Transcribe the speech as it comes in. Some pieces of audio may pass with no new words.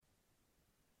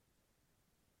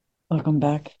Welcome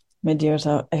back, my dears.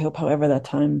 I hope, however, that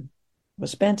time was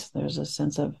spent, there's a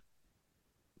sense of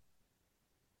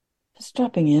just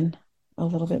dropping in a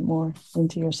little bit more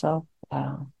into yourself,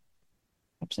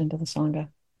 perhaps into the Sangha.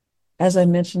 As I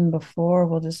mentioned before,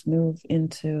 we'll just move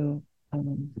into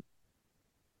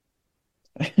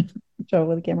trouble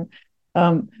with the camera.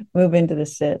 Move into the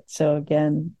sit. So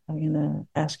again, I'm gonna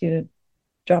ask you to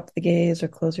drop the gaze or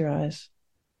close your eyes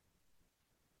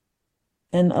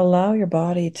and allow your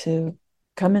body to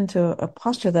come into a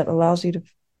posture that allows you to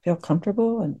feel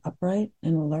comfortable and upright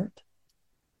and alert.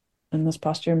 In this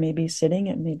posture, may be sitting,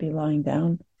 it may be lying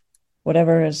down,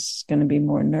 whatever is going to be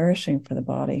more nourishing for the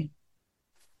body.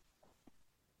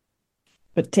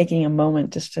 But taking a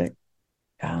moment just to,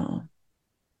 it's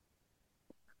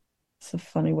a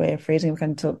funny way of phrasing it,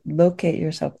 kind of to locate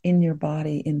yourself in your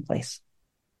body in place.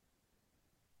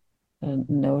 And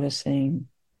noticing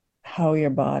how your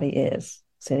body is,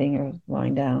 sitting or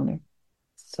lying down or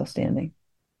still standing.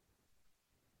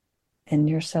 And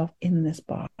yourself in this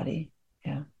body.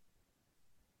 Yeah.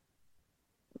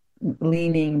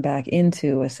 Leaning back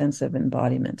into a sense of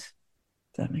embodiment.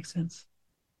 Does that make sense?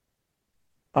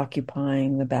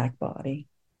 Occupying the back body.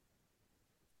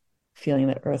 Feeling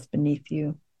the earth beneath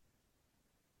you.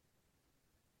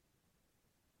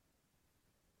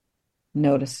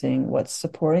 Noticing what's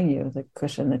supporting you, the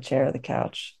cushion, the chair, the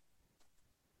couch,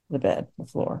 the bed, the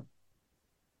floor.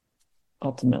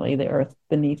 Ultimately, the earth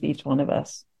beneath each one of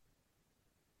us.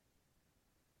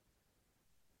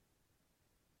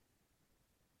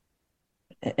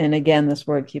 And again, this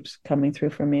word keeps coming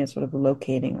through for me as sort of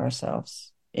locating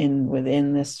ourselves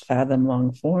within this fathom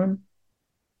long form,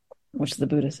 which the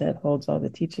Buddha said holds all the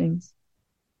teachings.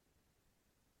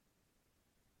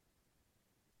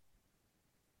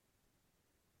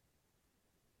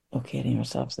 Locating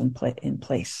ourselves in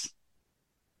place.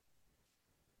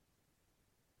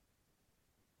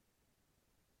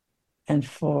 And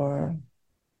for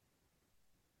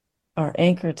our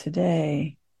anchor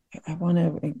today, I want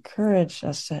to encourage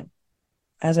us to,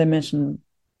 as I mentioned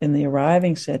in the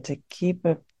arriving set, to keep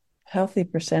a healthy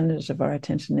percentage of our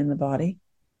attention in the body.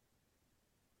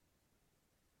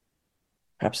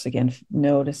 Perhaps again,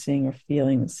 noticing or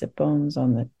feeling the sit bones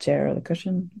on the chair or the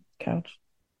cushion, couch.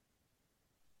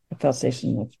 A felt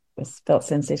sensation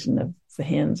of the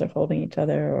hands of holding each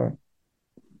other, or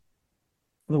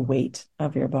the weight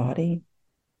of your body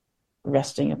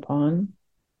resting upon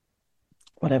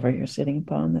whatever you're sitting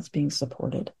upon that's being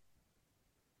supported.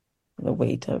 The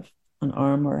weight of an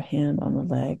arm or a hand on the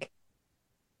leg.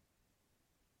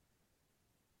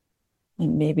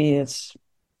 And maybe it's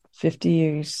 50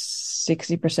 or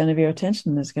 60% of your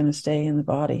attention is going to stay in the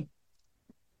body,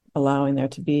 allowing there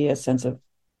to be a sense of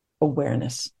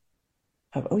awareness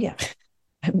of, oh yeah,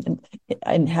 I'm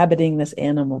inhabiting this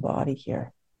animal body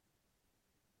here.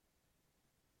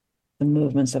 The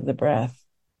movements of the breath,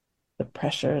 the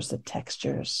pressures, the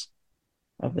textures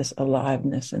of this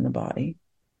aliveness in the body.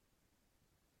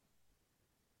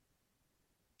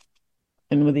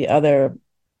 And with the other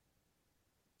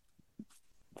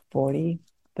 40,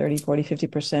 30, 40,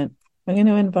 50%, I'm going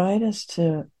to invite us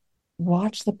to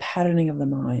watch the patterning of the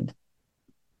mind.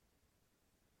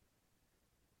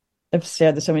 I've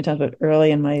said this so many times, but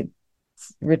early in my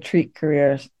retreat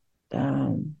career,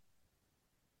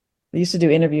 we used to do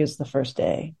interviews the first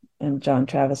day. And John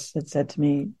Travis had said to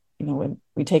me, when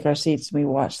we take our seats, we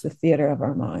watch the theater of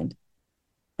our mind.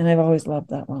 And I've always loved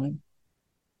that line.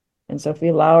 And so if we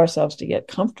allow ourselves to get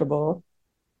comfortable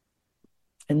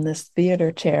in this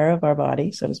theater chair of our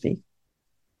body, so to speak,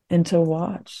 and to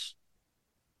watch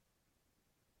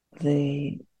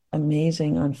the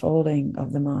amazing unfolding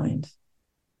of the mind,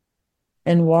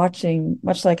 and watching,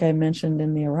 much like I mentioned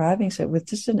in the arriving set, with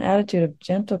just an attitude of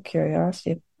gentle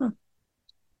curiosity.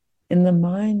 In the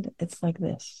mind, it's like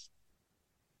this.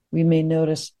 We may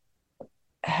notice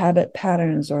habit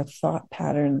patterns or thought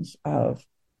patterns of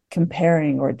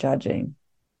comparing or judging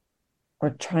or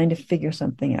trying to figure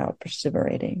something out,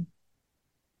 perseverating.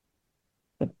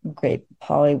 The great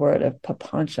Pali word of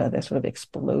papancha, this sort of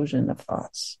explosion of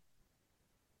thoughts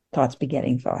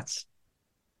begetting thoughts.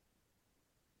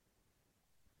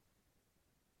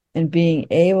 And being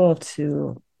able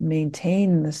to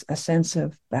maintain a sense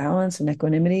of balance and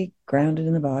equanimity grounded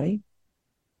in the body,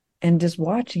 and just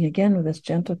watching again with this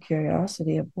gentle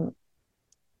curiosity of what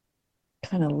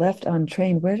kind of left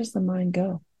untrained, where does the mind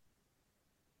go?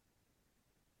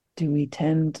 Do we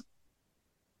tend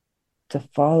to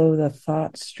follow the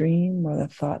thought stream or the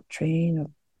thought train of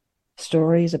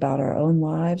stories about our own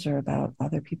lives or about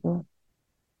other people?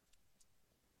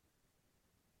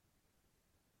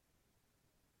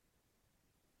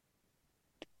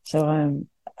 So I'm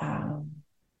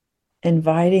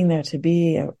inviting there to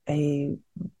be a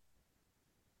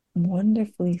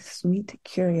wonderfully sweet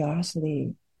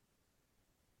curiosity.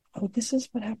 Oh, this is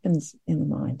what happens in the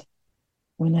mind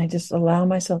when I just allow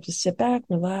myself to sit back,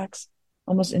 relax,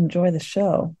 almost enjoy the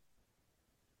show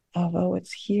of, oh,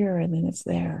 it's here and then it's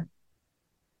there.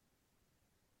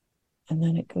 And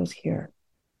then it goes here.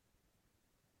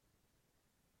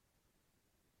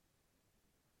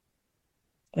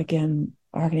 Again,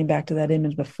 harkening back to that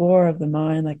image before of the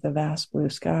mind, like the vast blue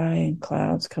sky and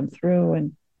clouds come through,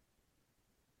 and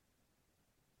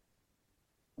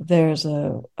there's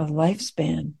a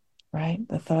lifespan, right?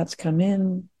 The thoughts come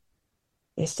in,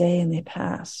 they stay and they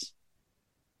pass.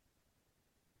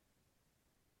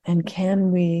 And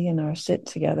can we, in our sit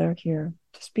together here,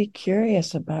 just be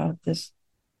curious about this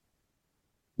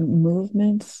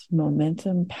movements,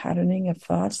 momentum, patterning of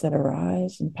thoughts that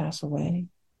arise and pass away?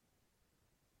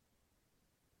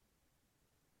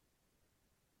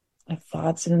 Like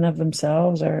thoughts in and of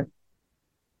themselves are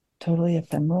totally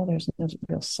ephemeral. There's no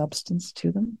real substance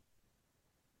to them.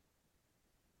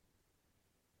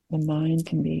 The mind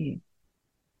can be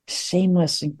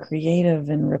shameless and creative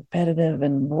and repetitive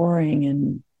and roaring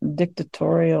and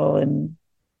dictatorial and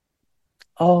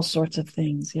all sorts of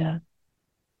things. Yeah.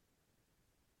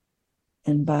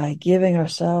 And by giving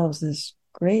ourselves this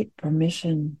great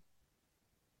permission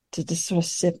to just sort of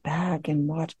sit back and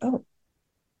watch, oh,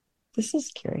 this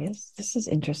is curious. This is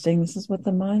interesting. This is what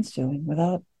the mind's doing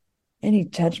without any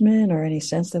judgment or any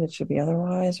sense that it should be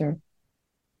otherwise, or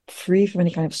free from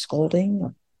any kind of scolding. Or,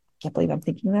 I can't believe I'm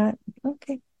thinking that.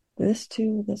 Okay. This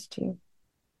too, this too.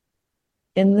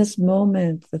 In this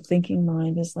moment, the thinking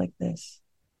mind is like this.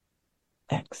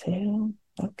 Exhale.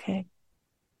 Okay.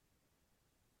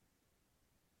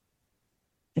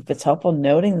 If it's helpful,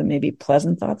 noting that maybe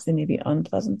pleasant thoughts, they may be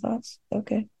unpleasant thoughts.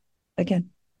 Okay. Again,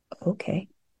 okay.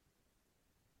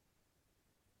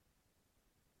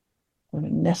 We're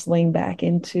nestling back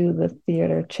into the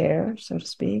theater chair, so to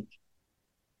speak,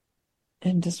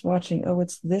 and just watching, oh,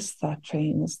 it's this thought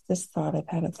train. It's this thought I've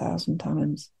had 1,000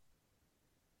 times.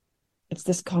 It's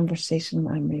this conversation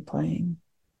I'm replaying.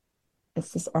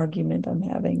 It's this argument I'm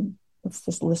having. It's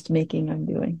this list making I'm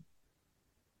doing.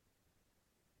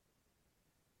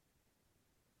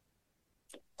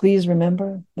 Please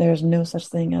remember, there's no such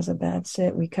thing as a bad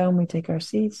sit. We come, we take our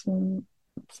seats, and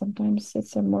sometimes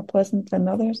sits are more pleasant than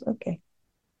others. Okay.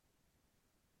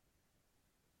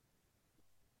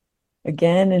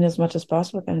 Again, in as much as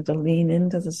possible, kind of to lean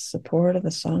into the support of the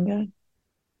Sangha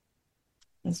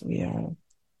as we are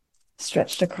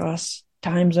stretched across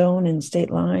time zone and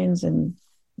state lines and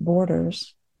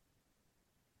borders.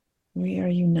 We are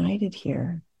united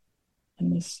here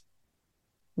in this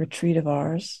retreat of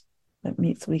ours that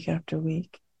meets week after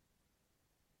week.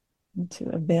 And to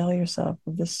avail yourself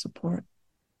of this support.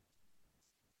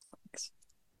 Thanks.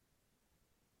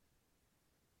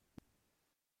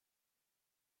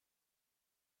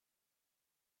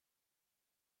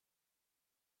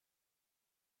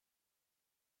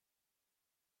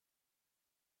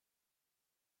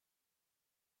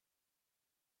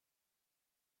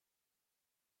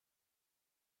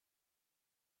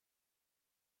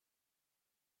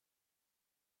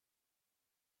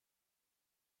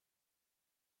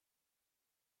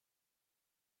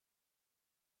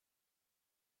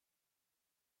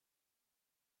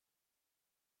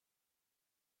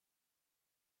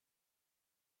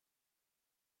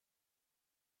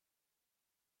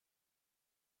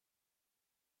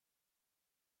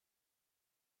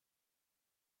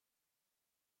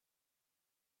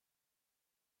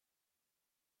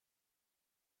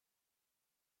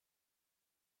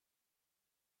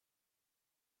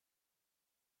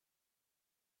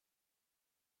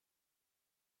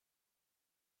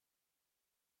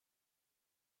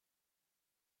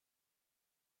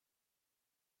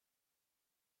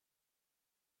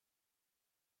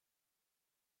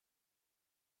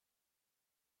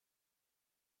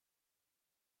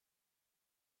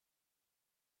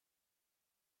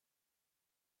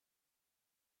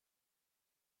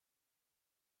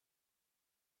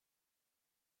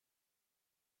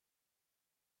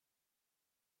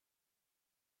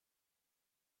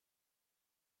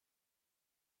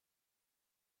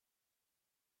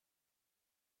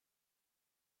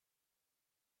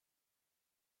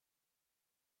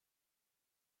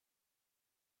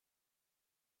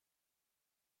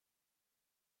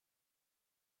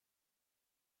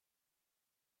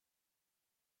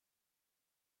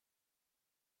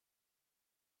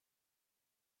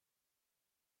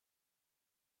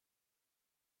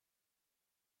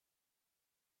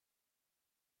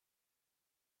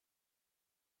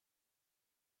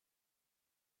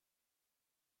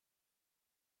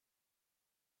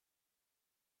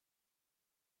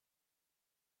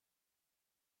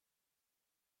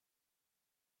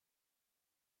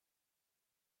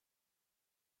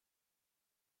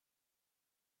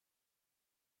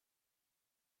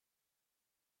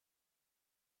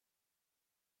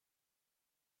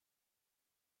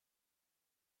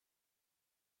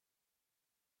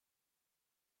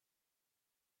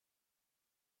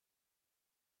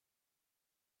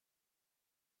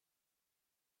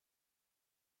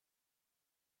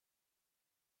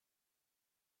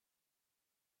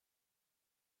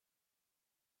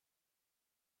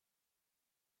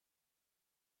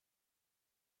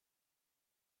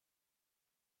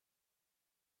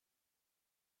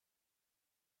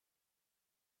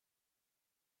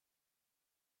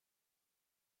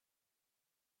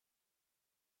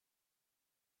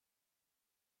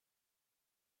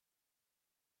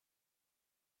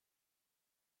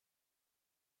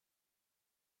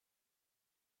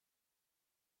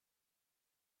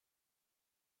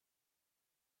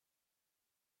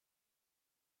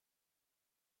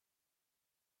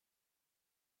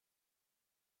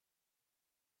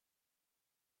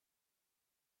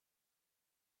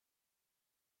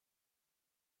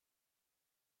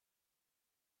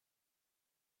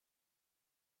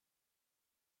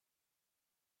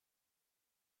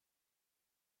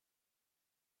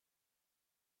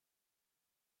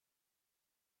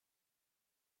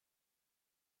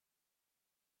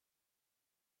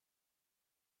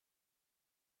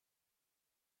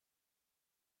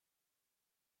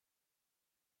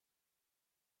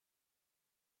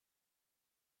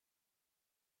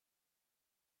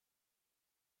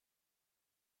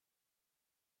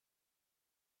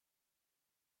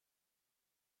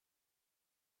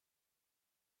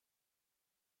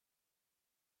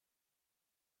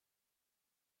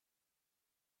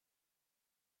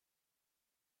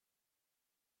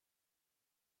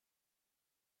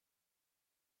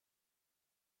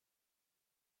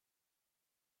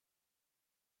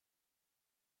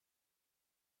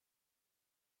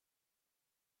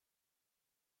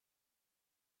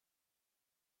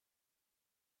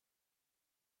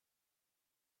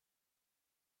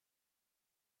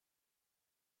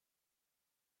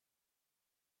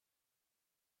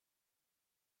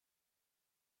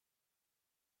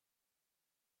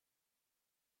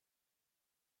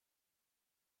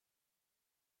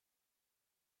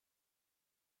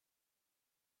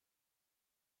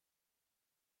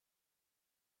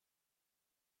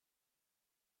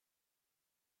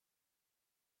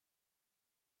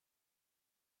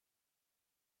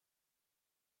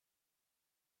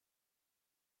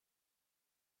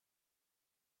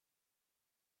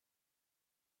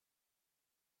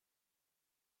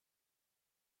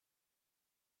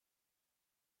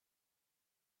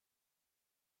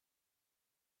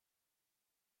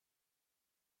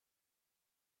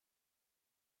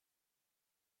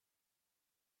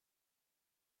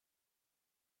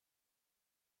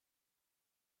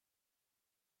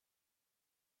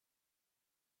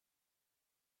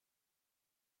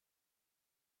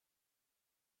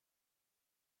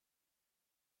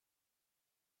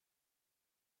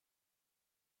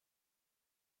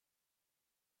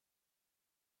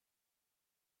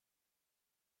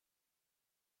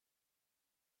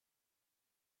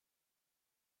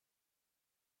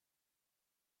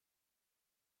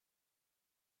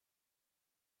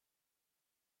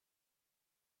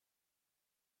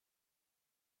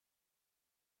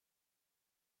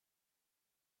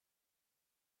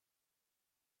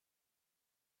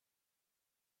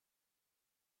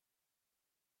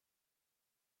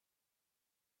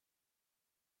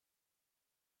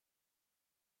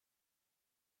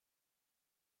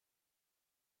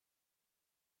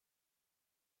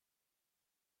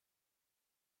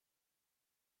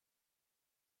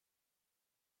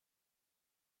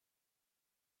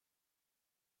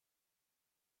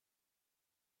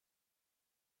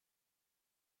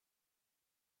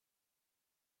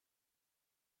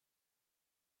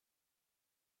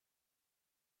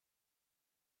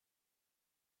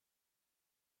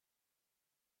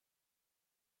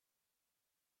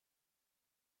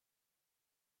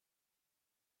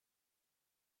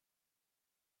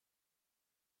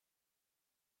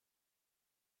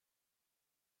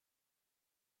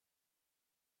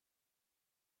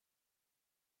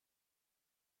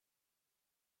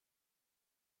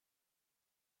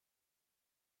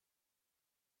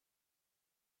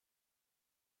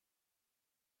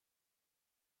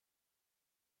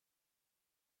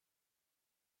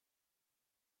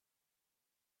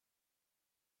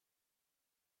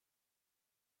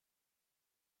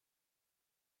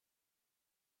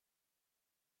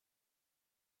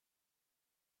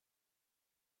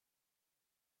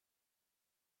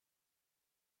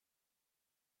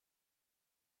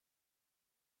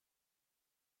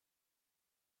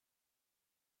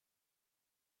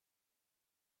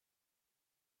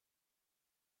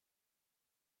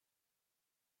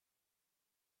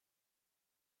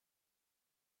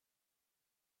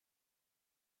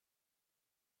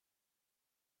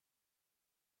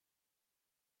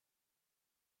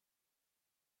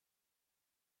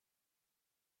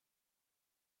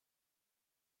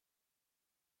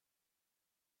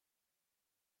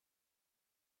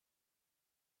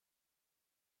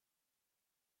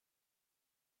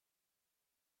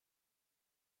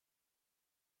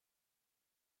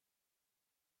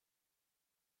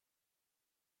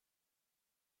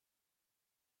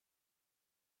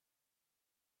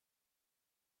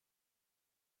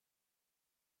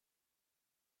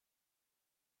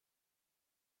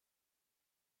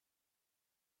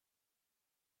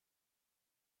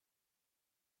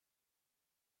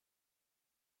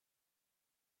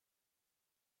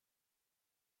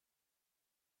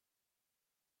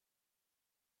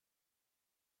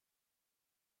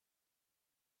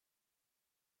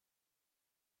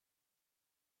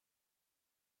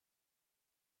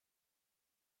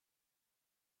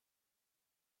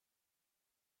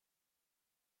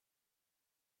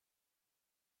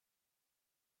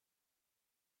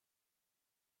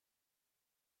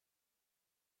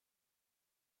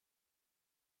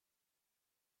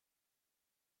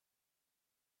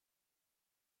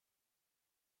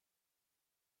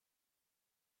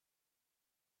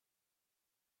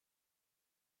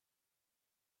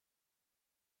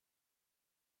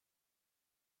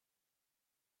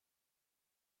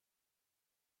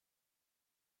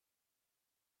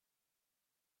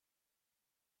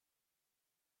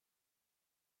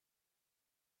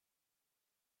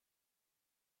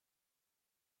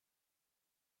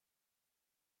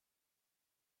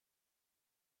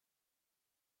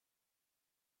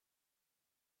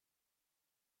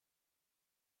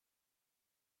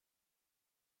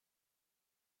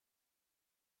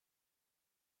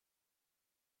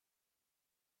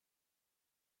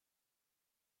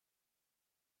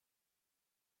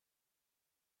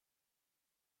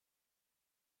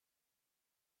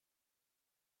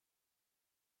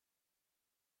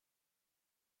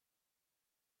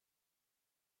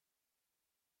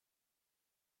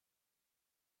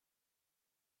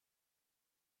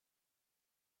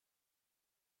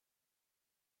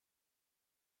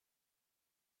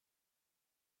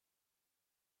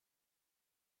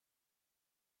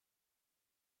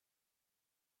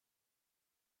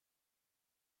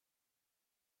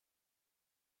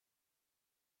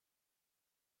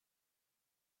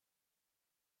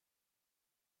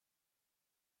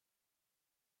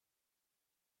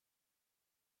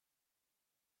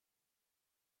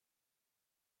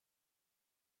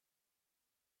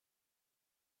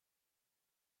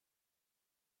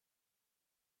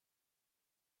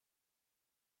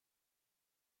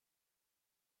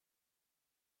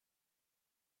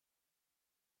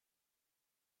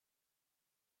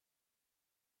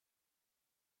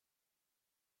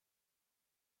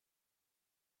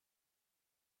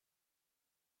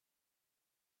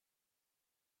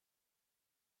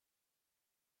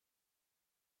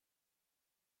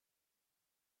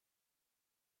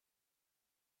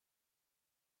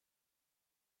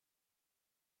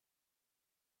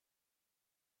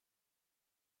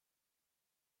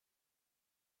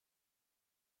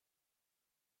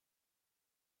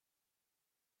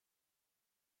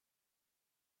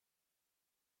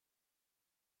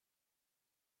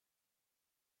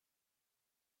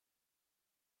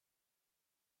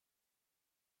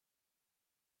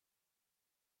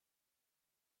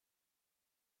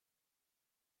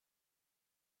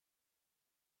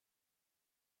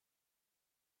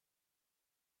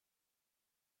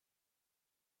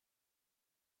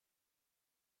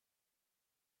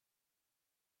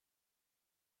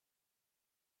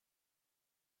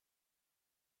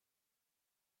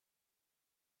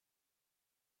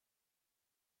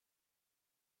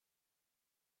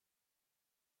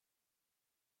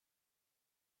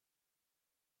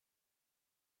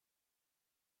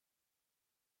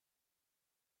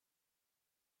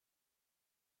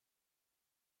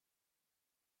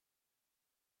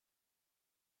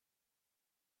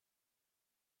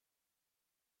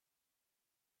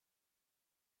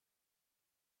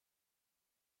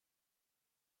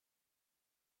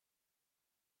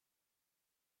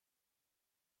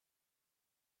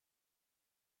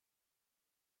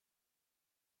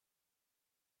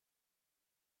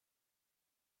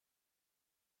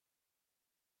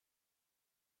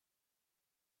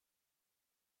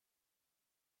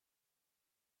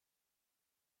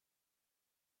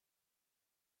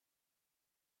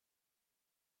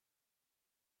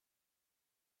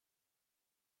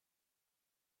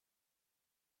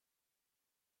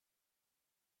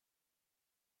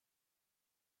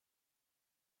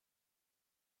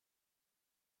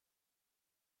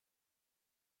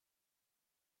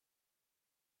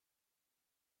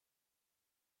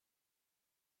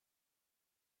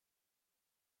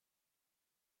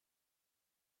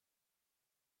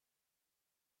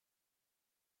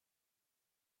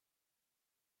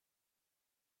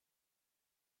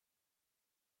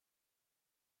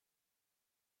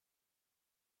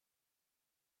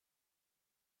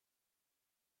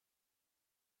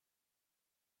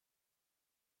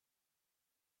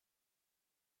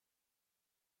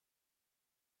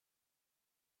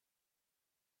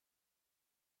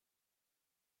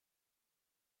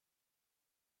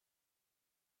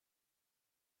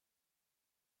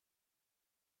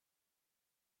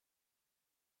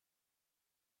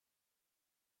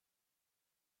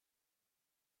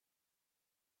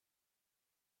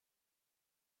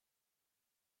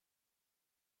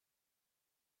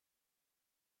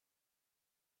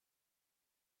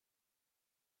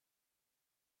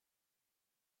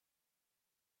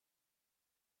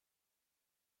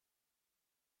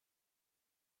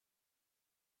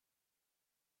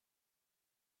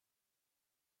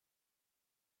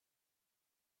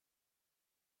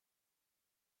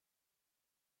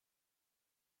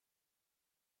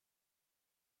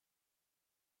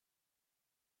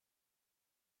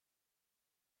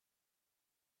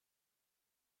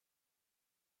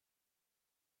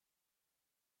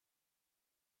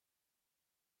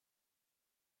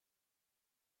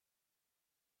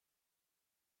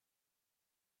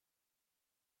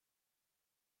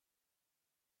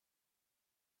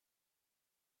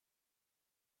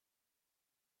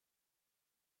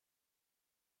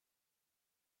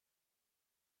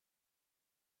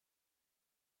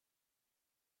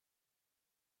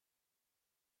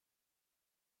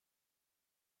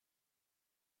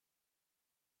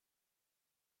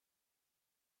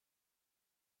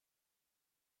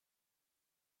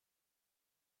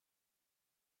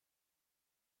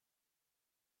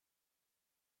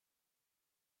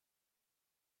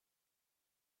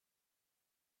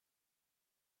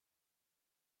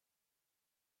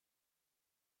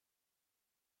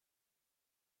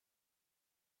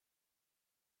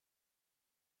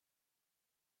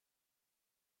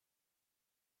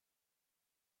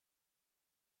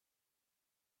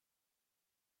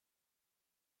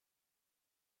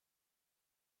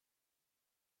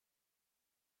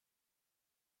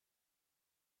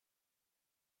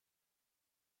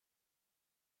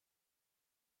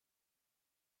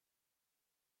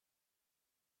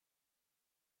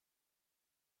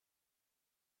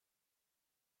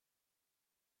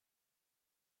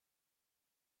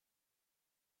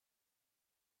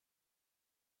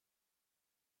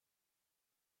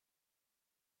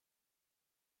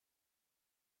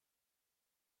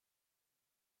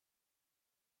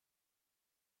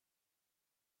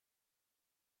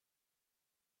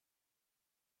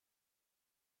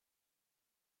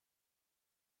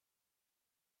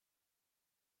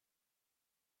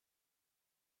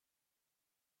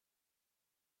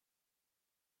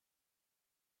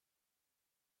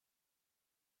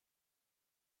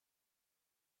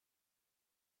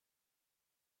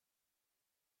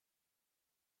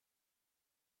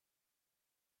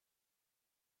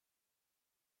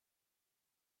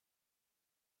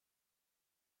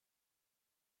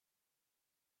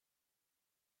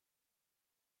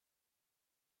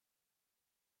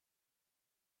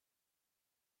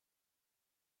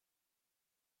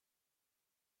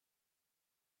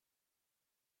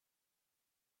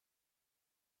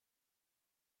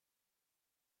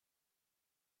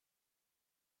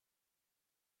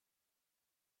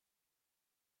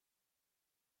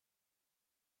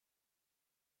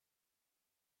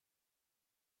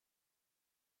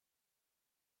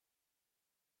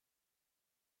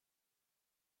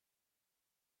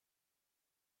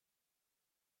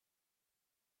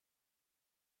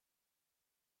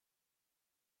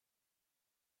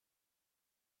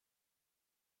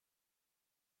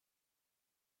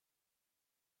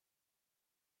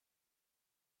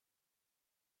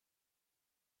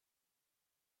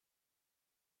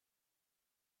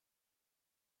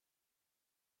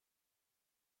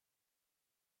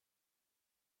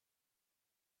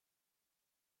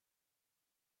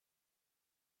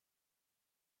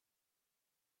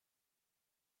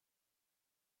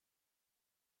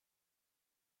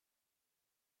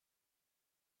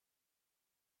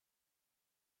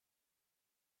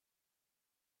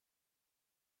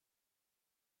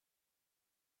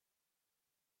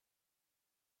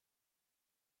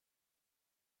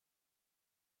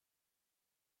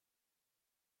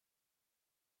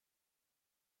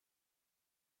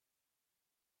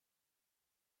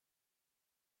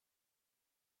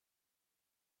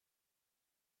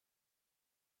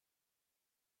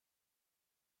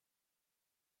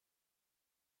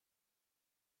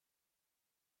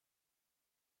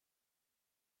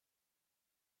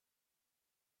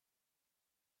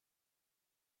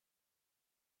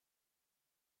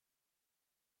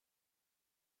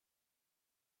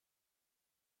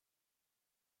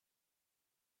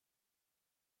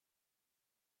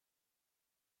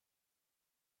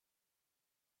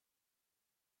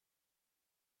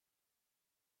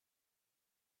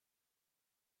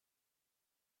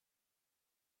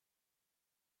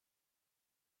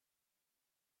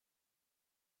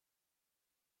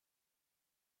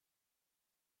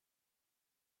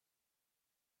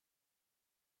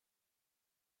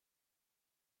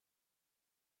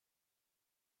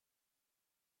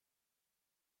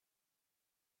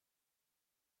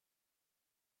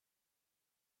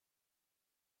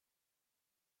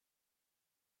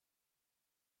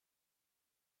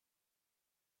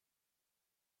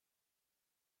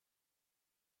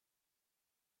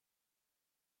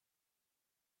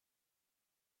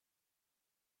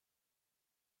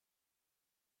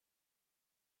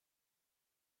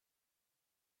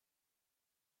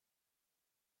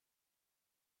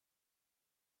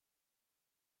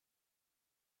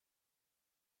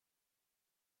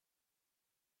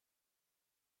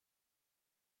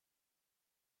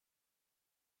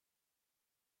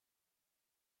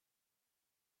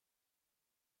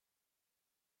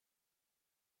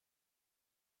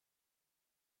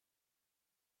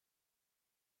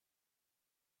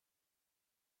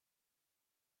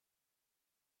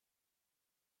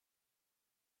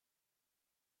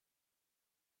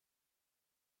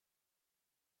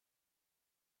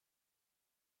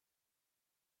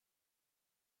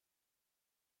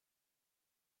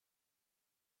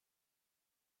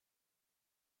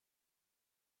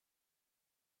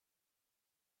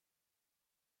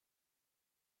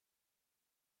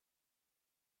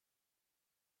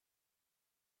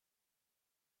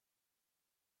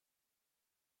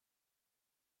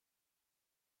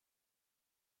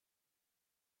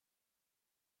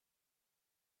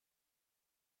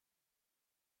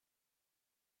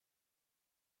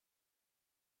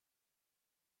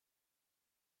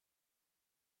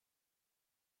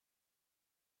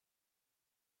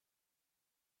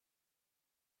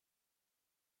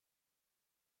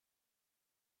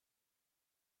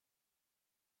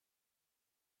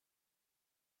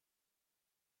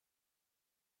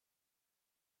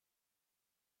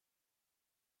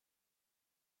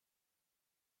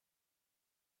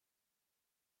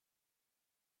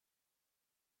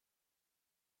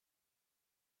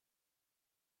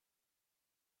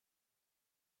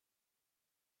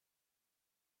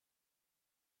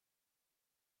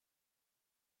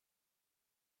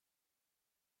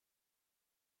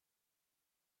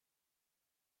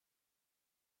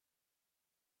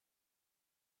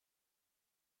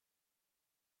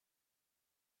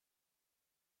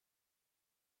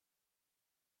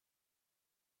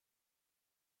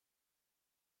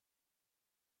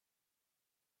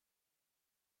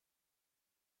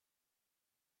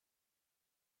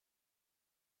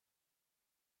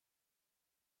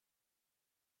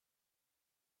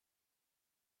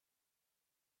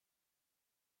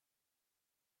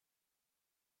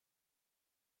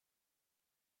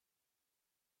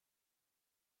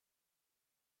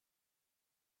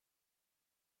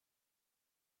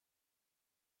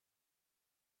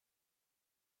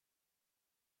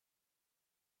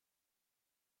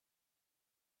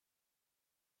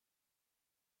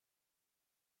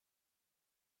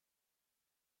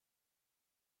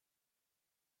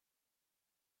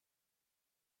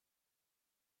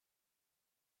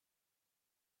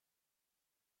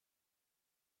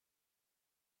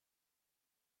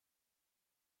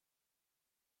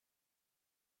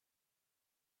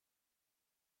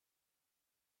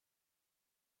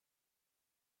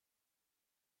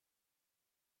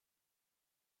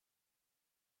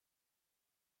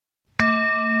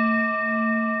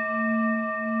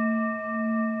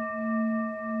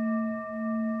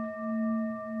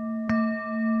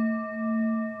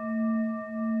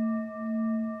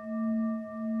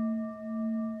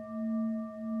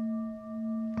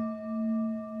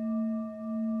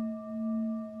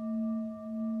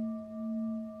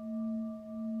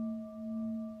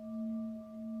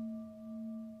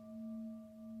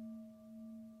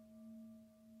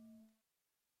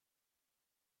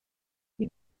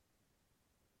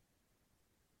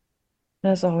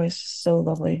 As always, so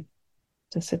lovely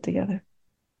to sit together.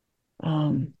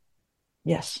 Um,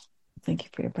 yes, thank you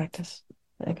for your practice.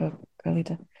 Echo,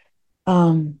 Carlita.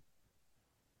 Um,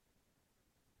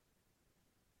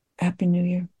 Happy New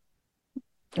Year.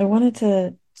 I wanted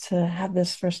to have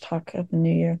this first talk of the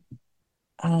new year.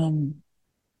 Um,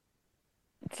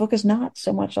 Focus not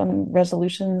so much on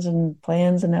resolutions and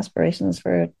plans and aspirations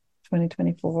for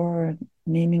 2024 or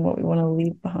naming what we want to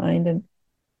leave behind in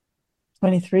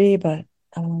 23, but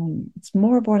it's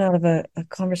more born out of a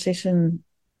conversation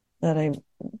that I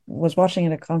was watching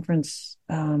at a conference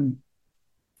on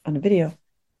a video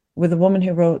with a woman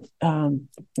who wrote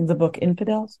the book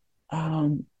Infidels,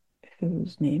 um,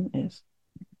 whose name is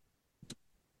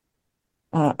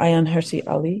Ayan Hirsi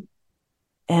Ali.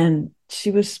 And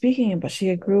she was speaking, but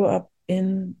she grew up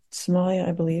in Somalia,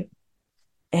 I believe.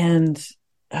 And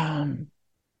I'll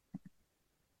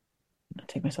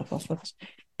take myself off focus.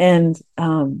 And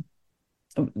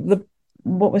the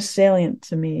what was salient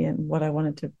to me and what I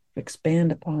wanted to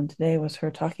expand upon today was her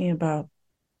talking about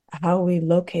how we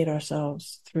locate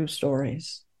ourselves through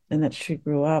stories, and that she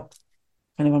grew up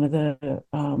kind of under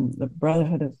the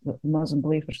brotherhood of the Muslim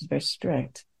belief, which is very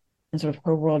strict, and sort of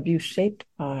her worldview shaped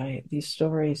by these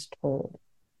stories told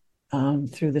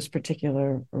through this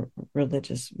particular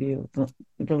religious view,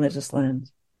 religious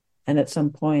lens, and at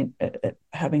some point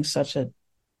having such a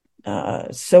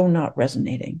so not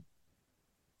resonating,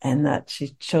 and that she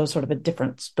chose sort of a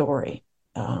different story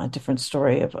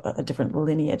of a different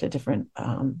lineage, a different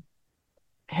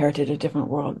heritage, a different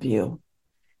worldview.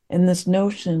 And this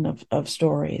notion of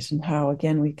stories and how,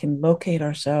 again, we can locate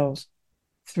ourselves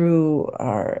through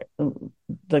our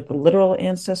like the literal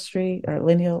ancestry, our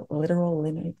literal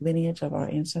lineage of our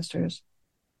ancestors.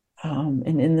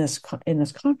 And in this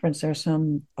conference, there's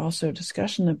some also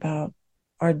discussion about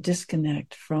our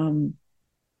disconnect from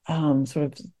sort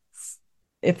of,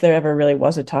 if there ever really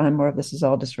was a time, or if this is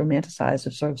all just romanticized,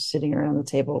 of sort of sitting around the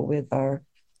table with our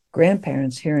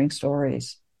grandparents hearing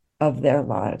stories of their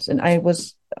lives. And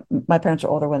my parents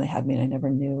were older when they had me, and I never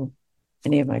knew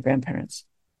any of my grandparents.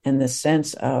 And the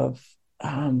sense of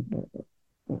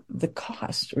the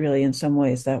cost, really, in some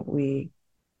ways, that we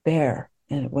bear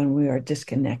and when we are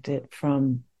disconnected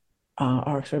from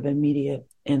our sort of immediate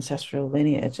ancestral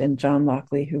lineage. And John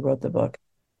Lockley, who wrote the book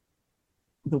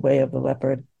The Way of the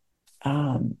Leopard,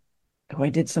 who I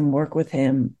did some work with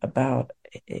him about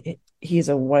it. He's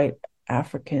a white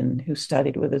African who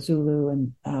studied with the Zulu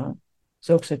and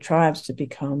Xhosa tribes to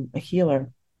become a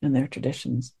healer in their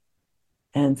traditions.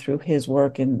 And through his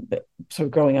work and sort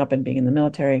of growing up and being in the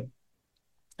military,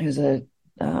 he was a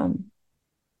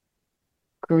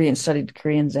studied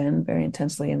Korean Zen very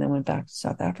intensely, and then went back to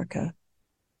South Africa.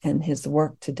 And his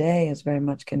work today is very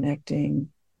much connecting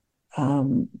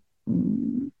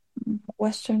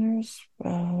Westerners,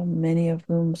 many of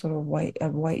whom sort of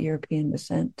white European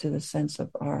descent, to the sense of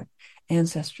our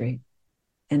ancestry.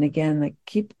 And again,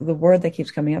 the word that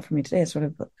keeps coming up for me today is sort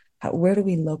of where do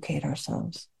we locate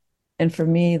ourselves? And for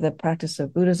me, the practice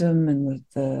of Buddhism and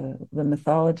the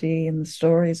mythology and the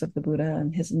stories of the Buddha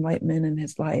and his enlightenment and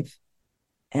his life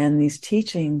and these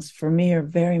teachings, for me, are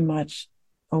very much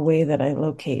a way that I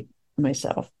locate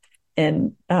myself.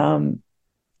 And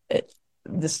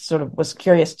this sort of was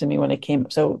curious to me when it came.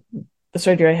 So the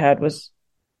surgery I had was,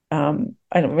 I don't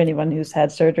know anyone who's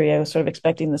had surgery. I was sort of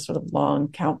expecting this sort of long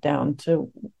countdown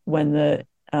to when the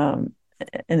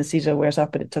anesthesia wears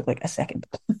off, but it took like a second.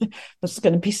 I was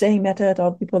going to be saying metta to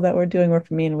all the people that were doing work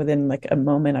for me, and within like a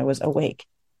moment, I was awake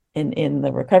in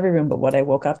the recovery room. But what I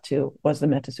woke up to was the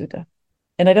Metta Sutta.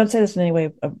 And I don't say this in any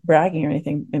way of bragging or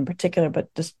anything in particular,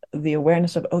 but just the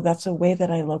awareness of, oh, that's a way that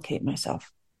I locate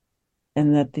myself.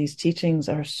 And that these teachings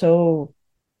are so,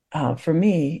 for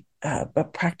me,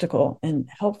 practical and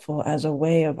helpful as a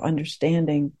way of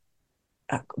understanding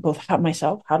both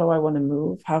myself, how do I want to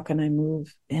move? How can I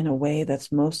move in a way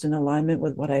that's most in alignment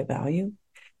with what I value?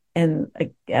 And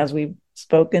as we've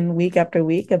spoken week after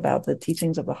week about the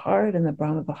teachings of the heart and the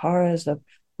Brahma Viharas of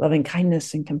loving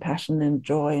kindness and compassion and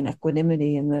joy and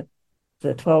equanimity, and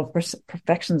the 12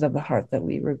 perfections of the heart that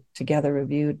we were together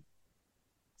reviewed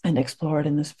and explored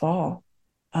in this fall,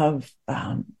 of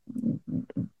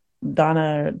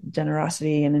dana,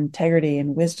 generosity and integrity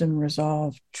and wisdom,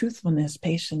 resolve, truthfulness,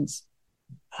 patience,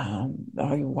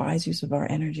 our wise use of our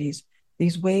energies,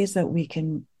 these ways that we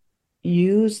can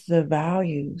use the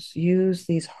values, use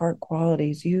these heart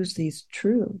qualities, use these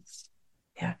truths,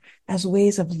 yeah, as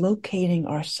ways of locating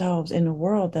ourselves in a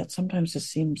world that sometimes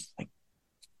just seems like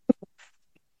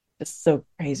just so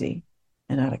crazy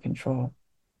and out of control.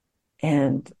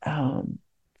 And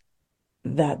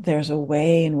that there's a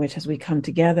way in which, as we come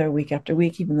together week after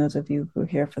week, even those of you who are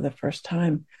here for the first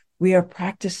time, we are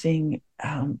practicing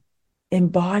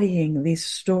embodying these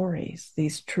stories,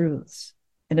 these truths.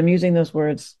 And I'm using those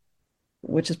words,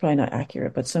 which is probably not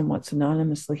accurate, but somewhat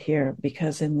synonymously here,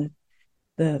 because in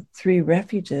the three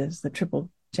refuges, the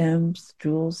triple gems,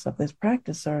 jewels of this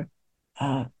practice are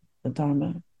uh, the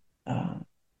Dharma, uh,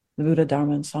 the Buddha,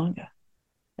 Dharma, and Sangha.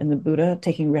 And the Buddha,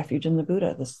 taking refuge in the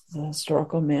Buddha, this the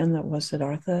historical man that was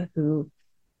Siddhartha, who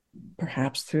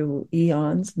perhaps through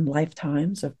eons and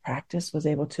lifetimes of practice was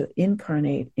able to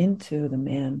incarnate into the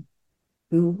man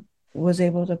who was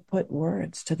able to put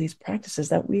words to these practices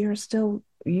that we are still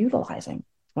utilizing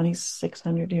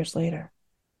 2,600 years later,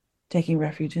 taking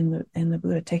refuge in the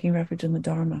Buddha, taking refuge in the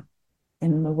Dharma.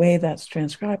 And the way that's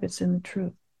transcribed, it's in the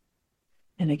truth.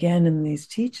 And again, in these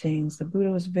teachings, the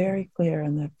Buddha was very clear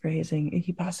in the phrasing,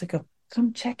 Ihipasika,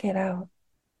 come check it out.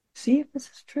 See if this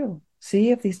is true.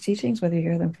 See if these teachings, whether you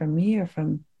hear them from me or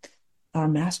from our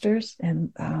masters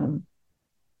and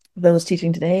those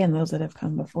teaching today and those that have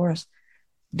come before us,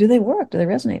 do they work? Do they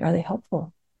resonate? Are they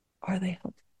helpful? Are they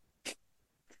helpful?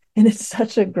 And it's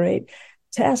such a great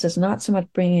test. It's not so much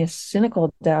bringing a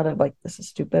cynical doubt of like, this is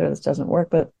stupid or this doesn't work,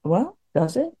 but well,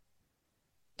 does it?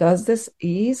 Does this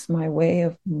ease my way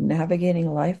of navigating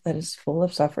a life that is full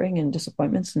of suffering and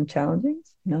disappointments and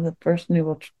challengings? You know, the first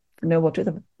noble truth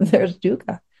of there's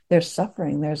dukkha, there's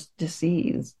suffering, there's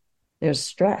disease, there's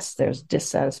stress, there's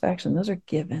dissatisfaction. Those are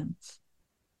givens.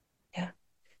 Yeah.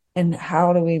 And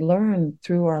how do we learn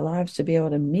through our lives to be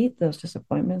able to meet those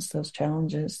disappointments, those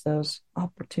challenges, those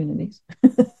opportunities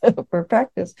for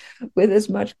practice with as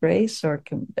much grace or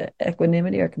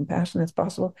equanimity or compassion as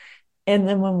possible? And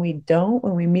then when we don't,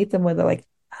 when we meet them with like,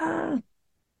 I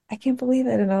can't believe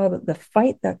it, and all the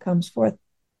fight that comes forth,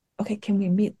 okay, can we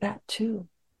meet that too?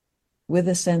 With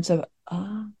a sense of,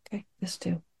 okay, this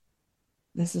too.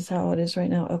 This is how it is right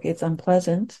now. Okay, it's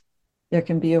unpleasant. There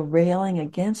can be a railing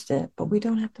against it, but we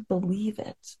don't have to believe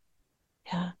it.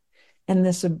 Yeah. And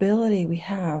this ability we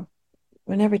have,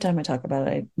 when every time I talk about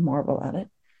it, I marvel at it,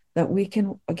 that we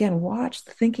can, again, watch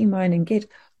the thinking mind engage.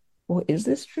 Well, is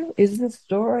this true? Is this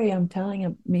story I'm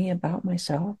telling me about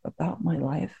myself, about my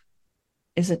life?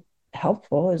 Is it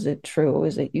helpful? Is it true?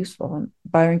 Is it useful? And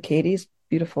Byron Katie's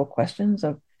beautiful questions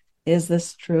of, is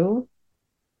this true?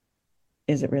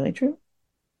 Is it really true?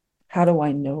 How do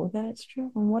I know that it's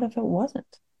true? And what if it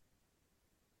wasn't?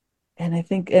 And I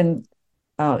think in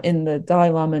the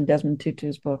Dalai Lama and Desmond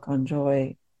Tutu's book on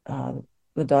joy, the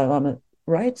Dalai Lama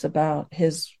writes about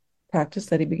his practice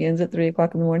that he begins at 3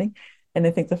 o'clock in the morning. And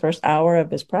I think the first hour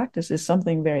of his practice is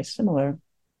something very similar,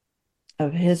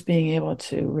 of his being able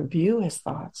to review his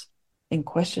thoughts and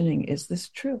questioning, is this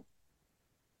true?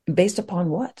 Based upon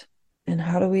what? And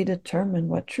how do we determine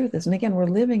what truth is? And again, we're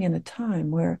living in a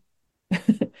time where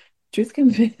truth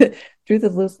truth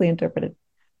is loosely interpreted,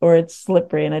 or it's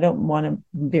slippery. And I don't want to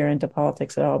veer into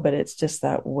politics at all, but it's just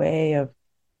that way of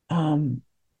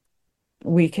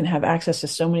we can have access to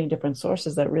so many different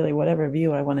sources that really, whatever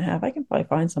view I want to have, I can probably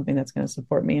find something that's going to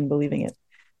support me in believing it,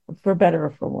 for better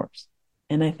or for worse.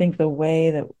 And I think the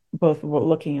way that both we're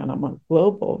looking at a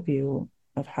global view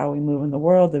of how we move in the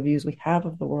world, the views we have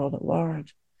of the world at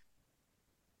large,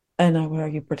 and I would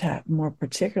argue more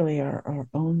particularly our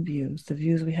own views, the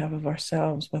views we have of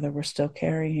ourselves, whether we're still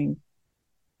carrying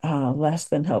less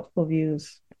than helpful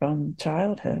views from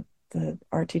childhood. The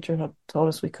art teacher told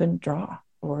us we couldn't draw,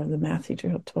 or the math teacher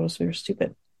told us we were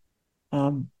stupid,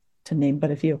 to name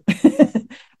but a few.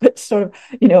 But sort of,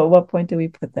 at what point do we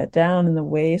put that down? And the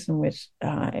ways in which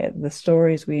the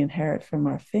stories we inherit from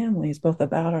our families, both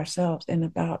about ourselves and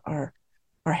about our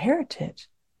heritage,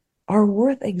 are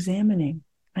worth examining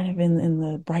kind of in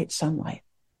the bright sunlight.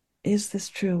 Is this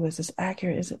true? Is this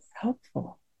accurate? Is it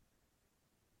helpful?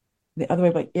 The other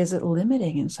way, like, is it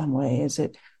limiting in some way? Is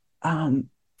it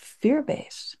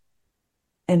fear-based?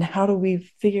 And how do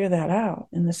we figure that out,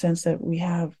 in the sense that we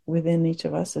have within each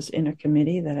of us this inner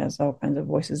committee that has all kinds of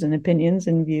voices and opinions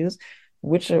and views,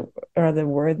 which are the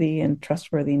worthy and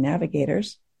trustworthy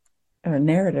navigators or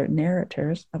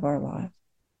narrators of our lives?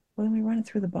 Well, then we run it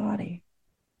through the body.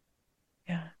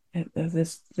 Yeah.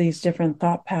 These different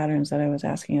thought patterns that I was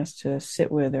asking us to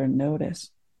sit with or notice,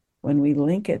 when we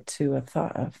link it to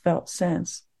a felt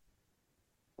sense,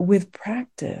 with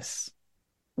practice,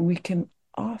 we can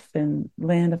often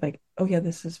land of like, oh yeah,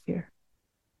 this is fear.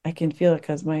 I can feel it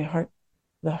because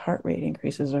the heart rate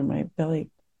increases, or my belly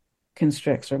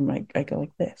constricts, or I go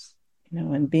like this,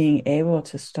 and being able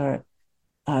to start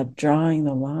drawing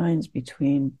the lines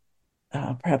between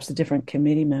perhaps the different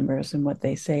committee members and what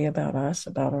they say about us,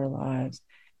 about our lives,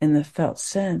 and the felt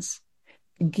sense,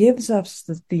 gives us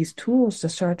these tools to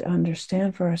start to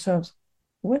understand for ourselves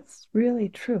what's really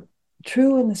true.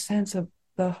 True in the sense of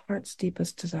the heart's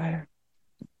deepest desire.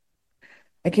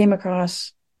 I came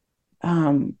across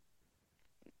somewhat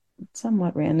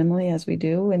randomly, as we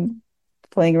do, and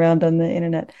playing around on the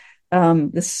internet.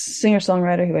 This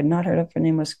singer-songwriter who I had not heard of, her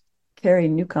name was Carrie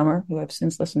Newcomer, who I've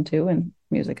since listened to, and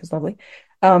music is lovely.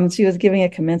 She was giving a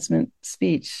commencement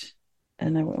speech,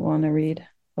 and I want to read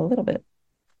a little bit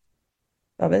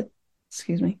of it.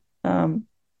 Excuse me. I'm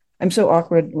so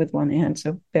awkward with one hand,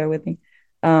 so bear with me.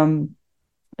 But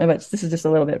this is just a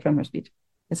little bit from her speech.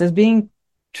 It says, being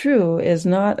true is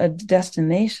not a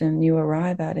destination you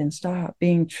arrive at and stop.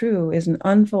 Being true is an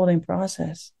unfolding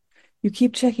process. You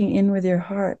keep checking in with your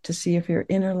heart to see if your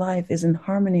inner life is in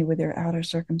harmony with your outer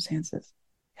circumstances.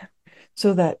 Yeah.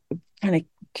 So that kind of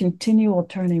continual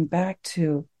turning back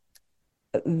to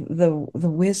the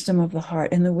wisdom of the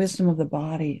heart and the wisdom of the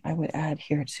body, I would add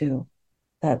here too.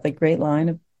 That the great line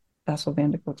of Bessel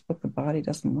van der Kolk's book, The Body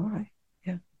Doesn't Lie.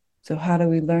 Yeah. So how do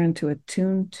we learn to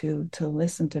attune to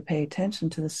listen, to pay attention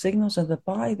to the signals of the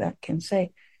body that can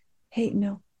say, hey,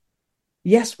 no,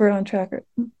 yes, we're on track, or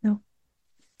no.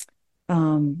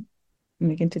 Let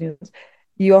me continue this.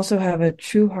 You also have a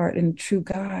true heart and true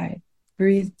guide.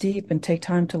 Breathe deep and take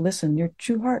time to listen. Your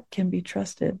true heart can be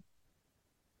trusted.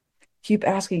 Keep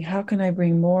asking, how can I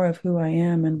bring more of who I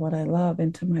am and what I love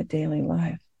into my daily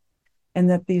life? And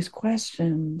that these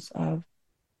questions of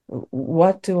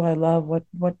what do I love,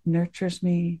 what nurtures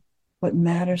me, what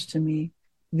matters to me,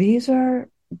 these are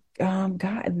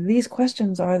these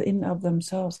questions are in of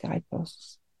themselves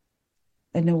guideposts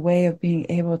and a way of being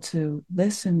able to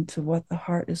listen to what the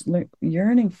heart is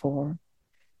yearning for,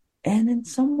 and in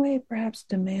some way perhaps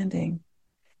demanding.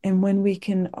 And when we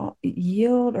can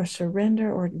yield or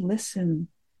surrender or listen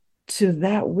to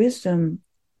that wisdom,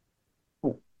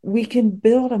 we can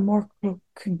build a more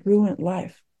congruent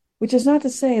life, which is not to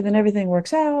say that everything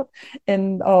works out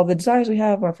and all the desires we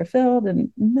have are fulfilled.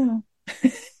 And no,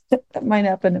 that might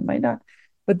happen, it might not.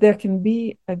 But there can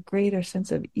be a greater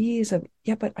sense of ease of,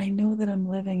 yeah, but I know that I'm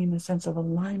living in a sense of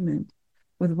alignment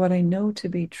with what I know to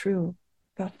be true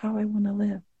about how I want to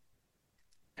live.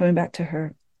 Coming back to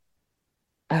her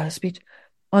speech,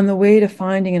 on the way to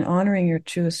finding and honoring your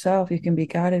true self, you can be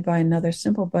guided by another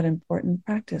simple but important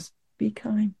practice. Be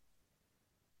kind.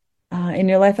 In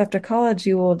your life after college,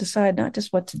 you will decide not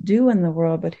just what to do in the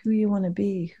world, but who you want to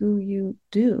be, who you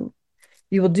do.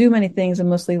 You will do many things and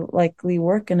mostly likely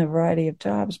work in a variety of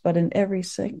jobs, but in every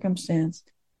circumstance,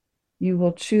 you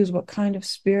will choose what kind of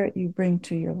spirit you bring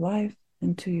to your life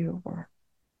and to your work.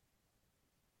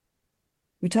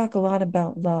 We talk a lot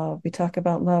about love. We talk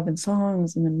about love in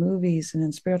songs and in movies and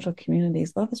in spiritual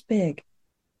communities. Love is big,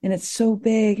 and it's so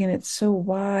big and it's so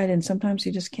wide, and sometimes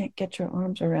you just can't get your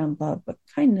arms around love. But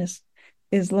kindness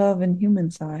is love in human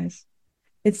size.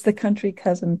 It's the country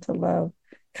cousin to love.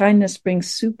 Kindness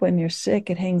brings soup when you're sick.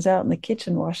 It hangs out in the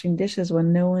kitchen washing dishes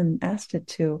when no one asked it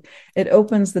to. It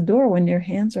opens the door when your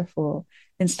hands are full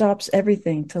and stops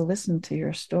everything to listen to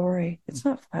your story. It's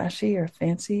not flashy or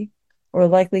fancy or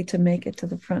likely to make it to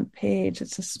the front page.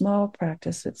 It's a small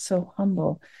practice. It's so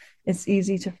humble. It's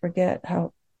easy to forget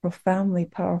how profoundly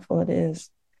powerful it is.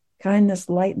 Kindness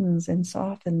lightens and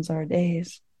softens our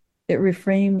days. It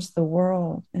reframes the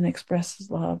world and expresses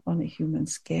love on a human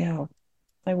scale.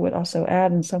 I would also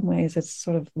add, in some ways, it's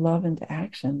sort of love into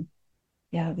action.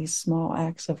 Yeah, these small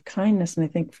acts of kindness. And I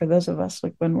think for those of us,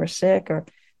 like when we're sick or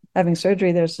having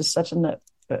surgery, there's just such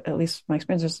at least my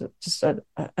experience, there's just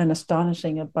an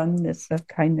astonishing abundance of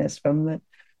kindness from the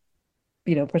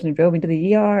person who drove me to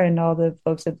the ER and all the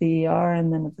folks at the ER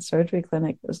and then at the surgery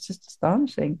clinic. It was just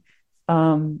astonishing.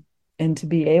 And to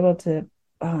be able to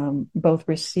both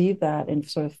receive that and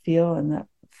sort of feel in that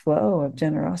flow of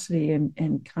generosity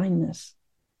and kindness.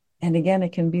 And again,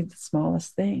 it can be the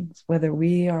smallest things, whether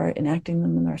we are enacting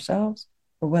them in ourselves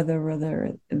or whether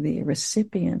we're the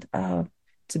recipient of,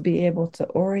 to be able to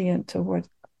orient towards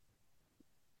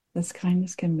this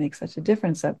kindness can make such a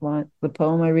difference. That one, the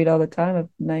poem I read all the time of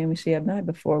Naomi Shihab Nye,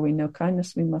 before we know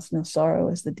kindness, we must know sorrow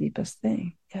is the deepest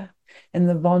thing. Yeah. And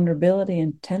the vulnerability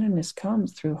and tenderness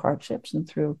comes through hardships and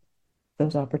through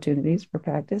those opportunities for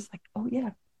practice. Like, oh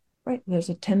yeah, right. There's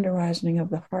a tenderizing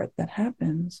of the heart that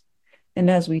happens. And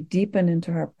as we deepen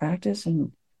into our practice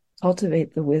and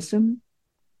cultivate the wisdom,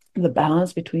 the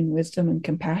balance between wisdom and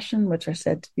compassion, which are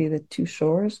said to be the two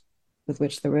shores with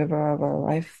which the river of our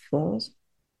life flows,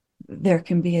 there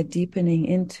can be a deepening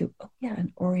into,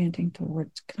 an orienting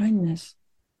towards kindness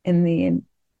and the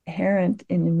inherent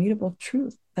and immutable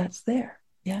truth that's there.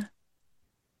 Yeah.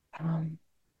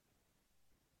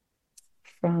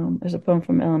 There's a poem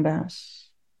from Ellen Bass.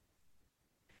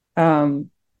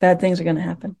 Bad things are going to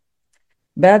happen.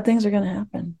 Bad things are going to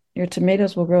happen. Your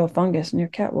tomatoes will grow a fungus and your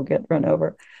cat will get run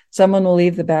over. Someone will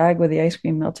leave the bag with the ice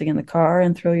cream melting in the car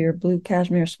and throw your blue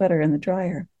cashmere sweater in the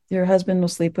dryer. Your husband will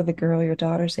sleep with a girl your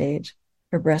daughter's age,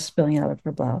 her breast spilling out of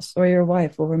her blouse. Or your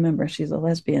wife will remember she's a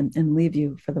lesbian and leave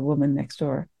you for the woman next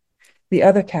door. The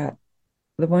other cat,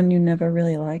 the one you never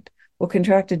really liked, will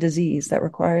contract a disease that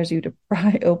requires you to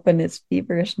pry open its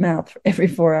feverish mouth every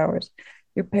 4 hours.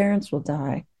 Your parents will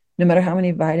die. No matter how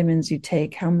many vitamins you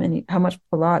take, how much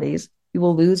Pilates, you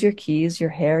will lose your keys, your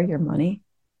hair, your money.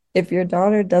 If your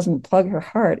daughter doesn't plug her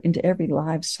heart into every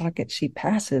live socket she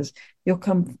passes, you'll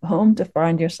come home to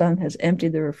find your son has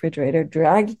emptied the refrigerator,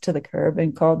 dragged it to the curb,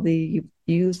 and called the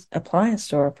used appliance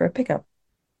store for a pickup.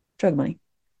 Drug money.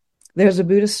 There's a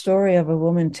Buddhist story of a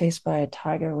woman chased by a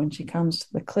tiger. When she comes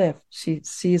to the cliff, she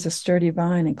sees a sturdy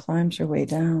vine and climbs her way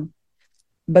down.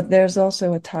 But there's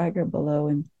also a tiger below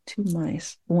and two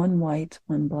mice, one white,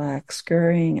 one black,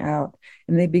 scurrying out,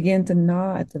 and they begin to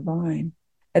gnaw at the vine.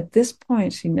 At this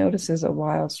point, she notices a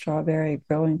wild strawberry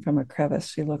growing from a crevice.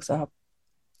 She looks up,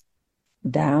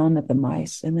 down at the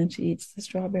mice, and then she eats the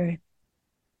strawberry.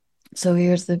 So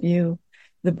here's the view,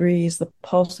 the breeze, the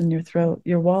pulse in your throat.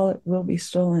 Your wallet will be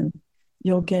stolen.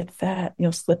 You'll get fat.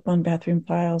 You'll slip on bathroom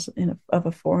tiles of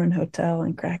a foreign hotel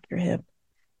and crack your hip.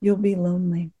 You'll be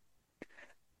lonely.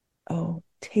 Oh,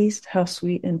 taste how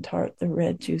sweet and tart the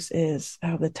red juice is,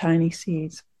 how the tiny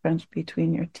seeds crunch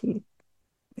between your teeth.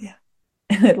 Yeah.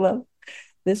 And I love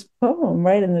this poem,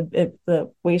 right? And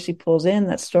the way she pulls in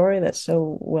that story that's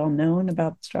so well known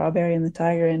about the strawberry and the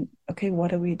tiger. And okay,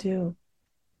 what do we do?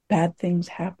 Bad things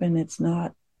happen. It's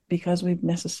not because we've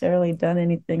necessarily done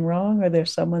anything wrong or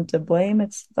there's someone to blame.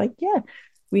 It's like, yeah,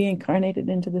 we incarnated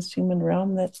into this human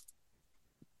realm that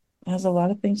has a lot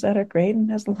of things that are great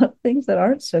and has a lot of things that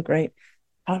aren't so great.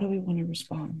 How do we want to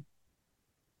respond?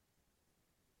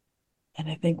 And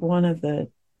I think one of the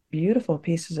beautiful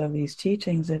pieces of these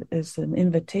teachings is an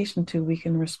invitation to we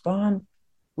can respond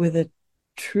with a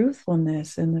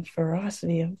truthfulness and the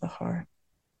ferocity of the heart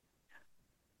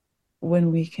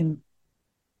when we can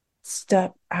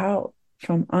step out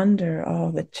from under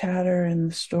all the chatter and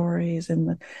the stories and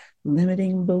the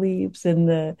limiting beliefs and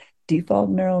the default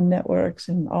neural networks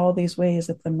and all these ways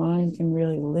that the mind can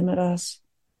really limit us,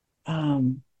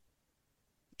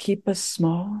 keep us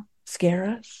small, scare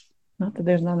us. Not that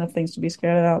there's not enough things to be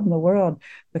scared out in the world,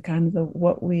 but kind of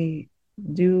what we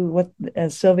do, what,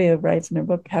 as Sylvia writes in her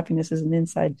book, Happiness is an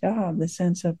Inside Job, the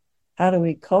sense of how do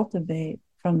we cultivate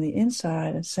from the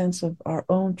inside a sense of our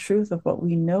own truth of what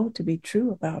we know to be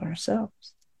true about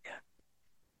ourselves.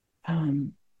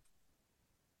 From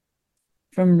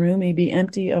Rumi, be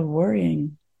empty of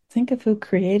worrying. Think of who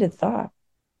created thought.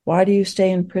 Why do you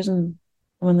stay in prison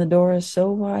when the door is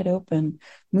so wide open?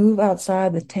 Move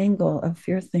outside the tangle of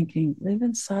fear thinking. Live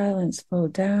in silence, flow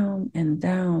down and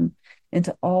down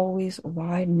into always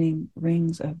widening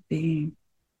rings of being.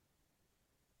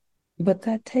 But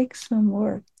that takes some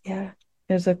work. Yeah.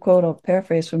 There's a quote I'll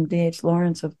paraphrase from D.H.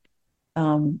 Lawrence of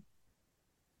a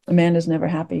man is never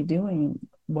happy doing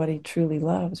what he truly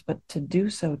loves, but to do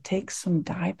so takes some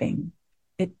diving.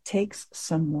 It takes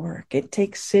some work. It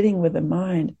takes sitting with a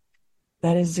mind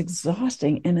that is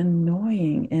exhausting and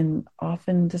annoying and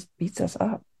often just beats us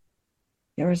up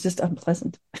or is just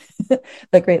unpleasant.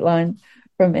 That great line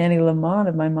from Annie Lamott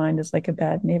of my mind is like a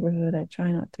bad neighborhood. I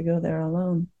try not to go there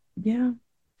alone. Yeah.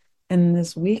 And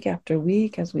this week after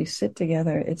week, as we sit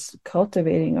together, it's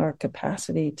cultivating our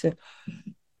capacity to,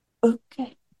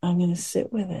 okay, I'm going to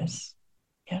sit with this.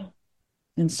 Yeah.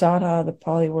 And Sadha, the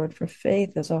Pali word for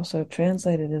faith, is also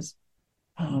translated as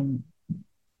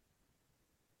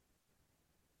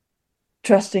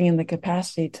trusting in the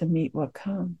capacity to meet what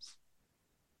comes.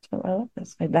 So I love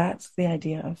this. That's the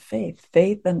idea of faith.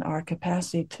 Faith in our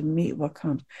capacity to meet what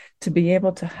comes, to be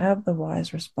able to have the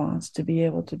wise response, to be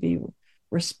able to be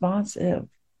responsive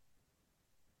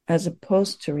as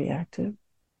opposed to reactive,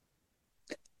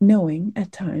 knowing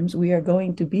at times we are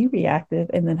going to be reactive,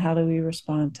 and then how do we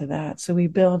respond to that? So we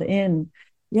build in,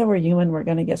 yeah, we're human, we're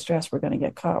going to get stressed, we're going to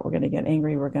get caught, we're going to get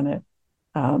angry, we're going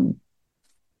to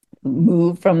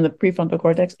move from the prefrontal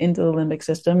cortex into the limbic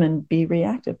system and be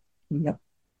reactive. Yep,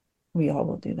 we all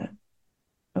will do that.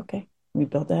 Okay, we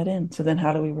build that in. So then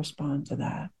how do we respond to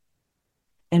that?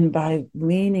 And by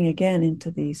leaning again into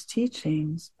these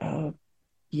teachings of,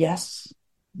 yes,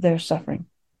 there's suffering,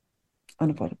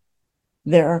 unavoidable.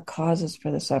 There are causes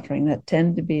for the suffering that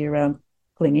tend to be around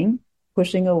clinging,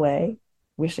 pushing away,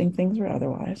 wishing things were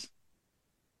otherwise.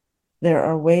 There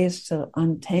are ways to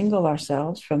untangle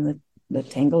ourselves from the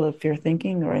tangle of fear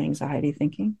thinking or anxiety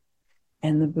thinking.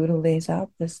 And the Buddha lays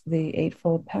out the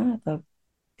eightfold path of,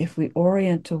 if we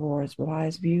orient towards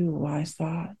wise view, wise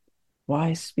thought,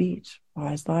 wise speech,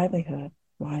 wise livelihood,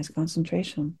 wise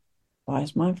concentration,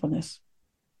 wise mindfulness,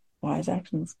 wise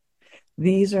actions.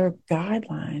 These are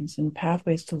guidelines and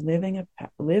pathways to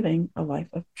living a life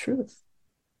of truth.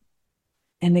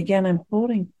 And again, I'm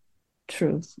holding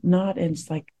truth not as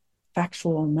like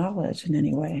factual knowledge in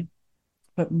any way,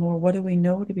 but more, what do we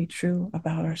know to be true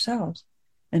about ourselves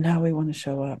and how we want to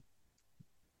show up.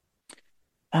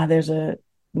 There's a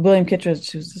William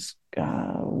Kittredge, who's this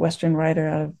Western writer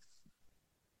out of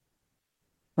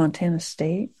Montana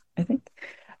State, I think.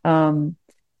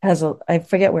 Has a, I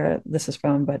forget where this is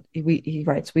from, but he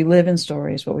writes, we live in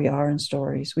stories, but we are in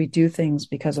stories. We do things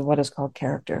because of what is called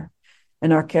character.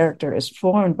 And our character is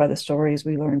formed by the stories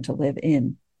we learn to live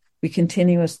in. We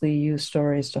continuously use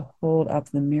stories to hold up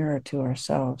the mirror to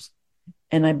ourselves.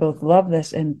 And I both love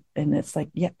this and it's like,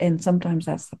 yeah, and sometimes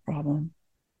that's the problem.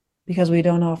 Because we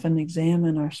don't often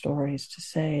examine our stories to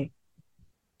say,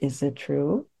 is it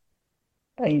true?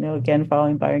 Again,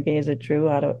 following Byron Katie, is it true?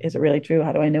 Is it really true?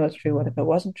 How do I know it's true? What if it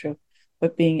wasn't true?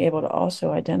 But being able to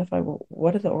also identify, well,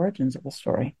 what are the origins of the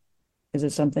story? Is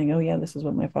it something, oh yeah, this is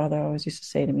what my father always used to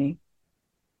say to me.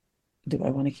 Do I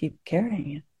want to keep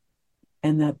carrying it?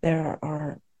 And that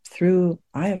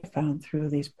I have found through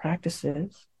these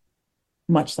practices,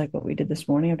 much like what we did this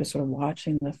morning, of just sort of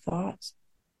watching the thoughts,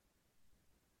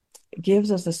 it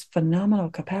gives us this phenomenal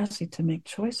capacity to make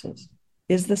choices.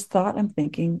 Is this thought I'm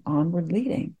thinking onward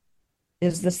leading?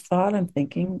 Is this thought I'm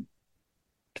thinking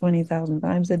 20,000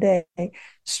 times a day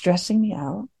stressing me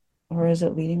out? Or is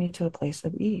it leading me to a place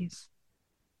of ease?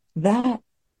 That's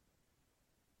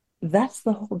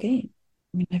the whole game.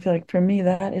 I mean, I feel like for me,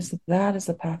 that is the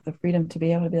path of freedom, to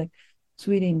be able to be like,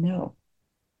 sweetie, no,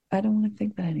 I don't want to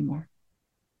think that anymore.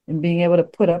 And being able to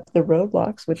put up the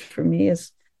roadblocks, which for me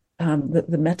is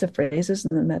the metta phrases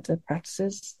and the metta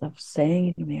practices of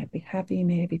saying, may I be happy,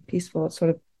 may I be peaceful. It's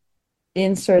sort of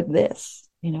insert this,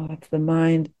 if the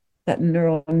mind, that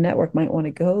neural network might want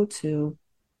to go to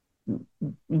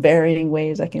varying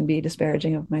ways I can be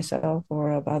disparaging of myself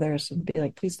or of others, and be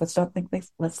like, please, let's not think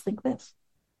this, let's think this.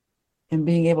 And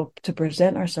being able to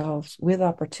present ourselves with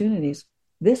opportunities.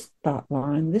 This thought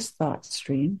line, this thought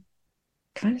stream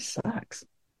kind of sucks. It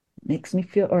makes me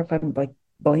feel, or if I'm like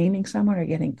blaming someone or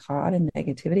getting caught in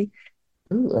negativity,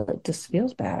 it just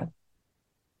feels bad.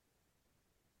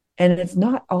 And it's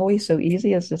not always so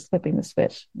easy as just flipping the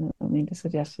switch. I don't mean to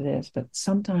suggest it is, but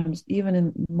sometimes even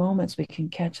in moments we can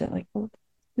catch it like, oh,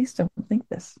 please don't think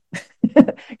this.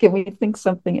 Can we think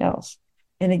something else?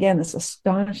 And again, this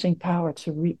astonishing power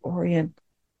to reorient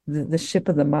the ship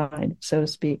of the mind, so to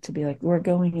speak, to be like, we're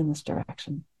going in this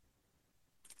direction.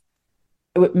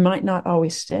 It might not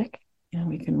always stick.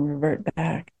 We can revert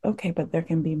back. Okay, but there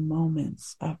can be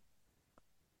moments of,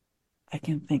 I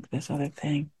can think this other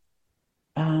thing.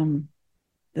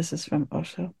 This is from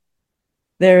Osho.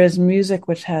 There is music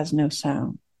which has no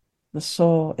sound. The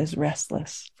soul is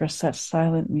restless for such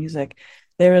silent music.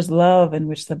 There is love in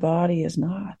which the body is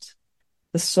not.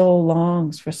 The soul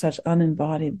longs for such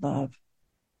unembodied love.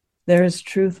 There is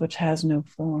truth which has no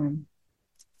form,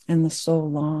 and the soul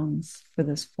longs for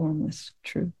this formless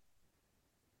truth.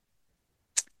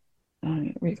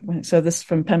 So this is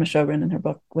from Pema Chodron in her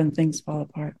book, When Things Fall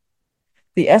Apart.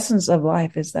 The essence of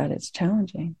life is that it's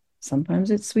challenging.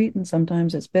 Sometimes it's sweet and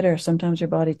sometimes it's bitter. Sometimes your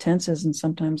body tenses and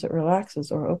sometimes it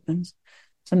relaxes or opens.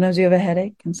 Sometimes you have a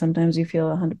headache and sometimes you feel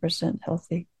 100%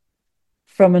 healthy.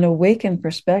 From an awakened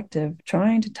perspective,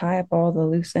 trying to tie up all the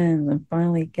loose ends and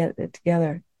finally get it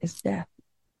together is death,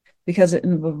 because it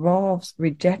involves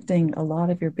rejecting a lot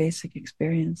of your basic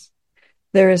experience.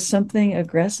 There is something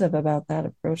aggressive about that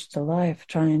approach to life,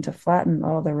 trying to flatten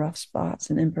all the rough spots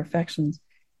and imperfections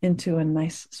into a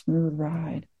nice, smooth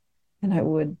ride. And I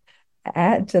would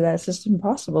add to that, system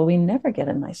possible, we never get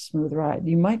a nice, smooth ride.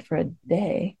 You might for a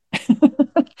day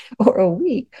or a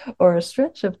week or a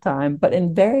stretch of time, but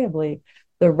invariably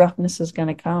the roughness is going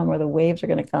to come, or the waves are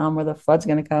going to come, or the flood's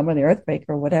going to come, or the earthquake,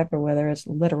 or whatever, whether it's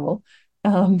literal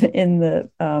in the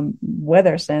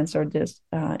weather sense, or just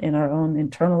in our own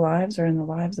internal lives or in the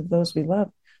lives of those we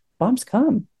love. Bumps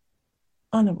come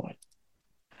unavoidable.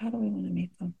 How do we want to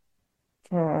meet them?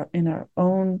 In our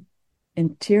own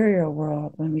interior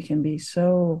world, when we can be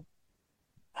so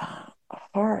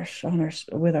harsh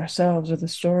with ourselves, or the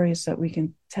stories that we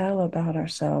can tell about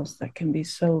ourselves that can be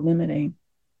so limiting,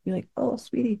 be like, oh,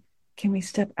 sweetie, can we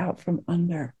step out from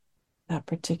under that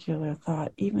particular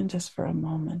thought, even just for a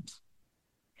moment?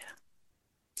 Yeah.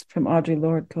 From Audre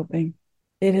Lorde, coping.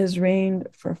 It has rained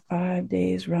for 5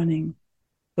 days running,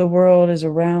 The world is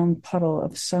a round puddle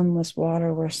of sunless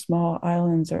water where small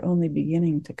islands are only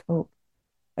beginning to cope.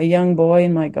 A young boy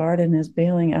in my garden is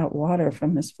bailing out water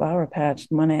from his flower patch.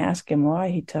 And when I ask him why,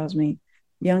 he tells me,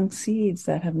 young seeds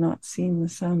that have not seen the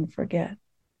sun forget,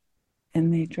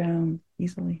 and they drown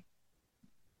easily.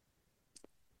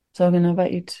 So I'm going to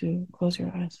invite you to close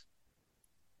your eyes.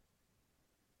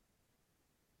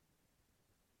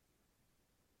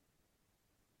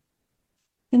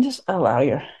 And just allow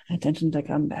your attention to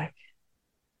come back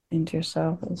into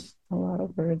yourself as a lot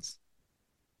of words.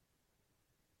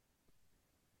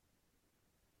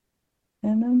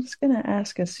 And I'm just going to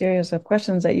ask a series of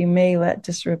questions that you may let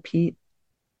just repeat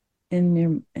in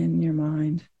your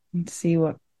mind and see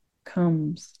what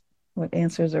comes, what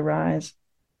answers arise.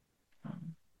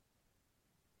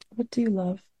 What do you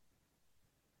love?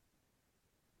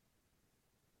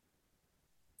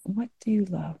 What do you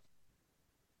love?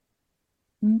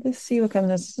 And just see what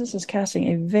comes. This is casting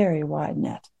a very wide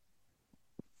net.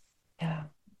 Yeah.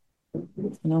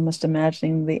 And almost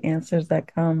imagining the answers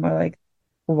that come are like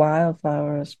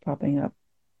wildflowers popping up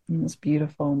in this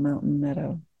beautiful mountain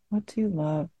meadow. What do you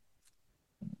love?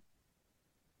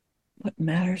 What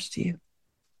matters to you?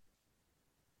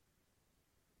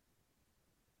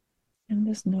 And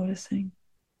just noticing.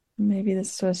 Maybe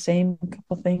this sort of same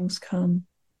couple things come.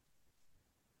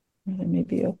 Or there may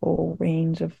be a whole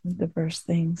range of diverse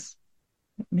things.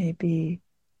 It may be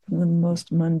from the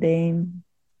most mundane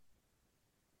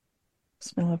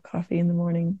smell of coffee in the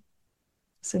morning,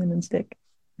 cinnamon stick,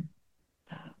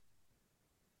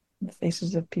 the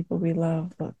faces of people we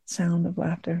love, the sound of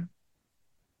laughter.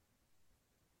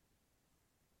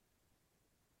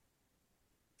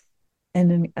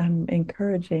 And I'm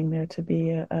encouraging there to be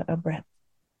a breath.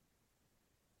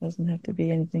 It doesn't have to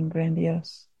be anything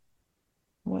grandiose.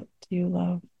 What do you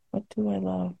love? What do I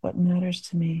love? What matters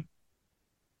to me?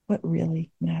 What really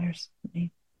matters to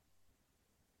me?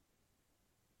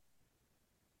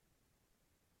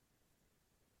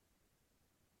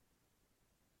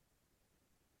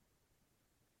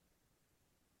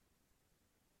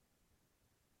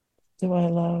 Do I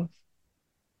love?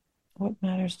 What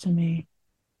matters to me?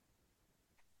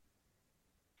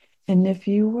 And if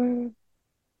you were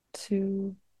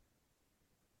to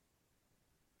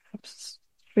perhaps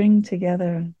string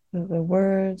together the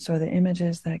words or the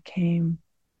images that came,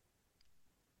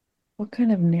 what kind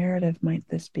of narrative might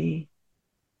this be?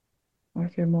 Or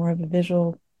if you're more of a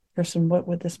visual person, what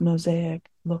would this mosaic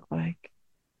look like?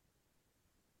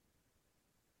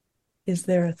 Is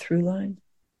there a through line?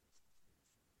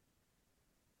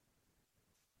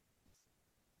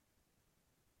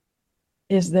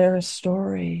 Is there a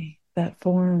story that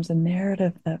forms, a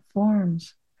narrative that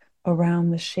forms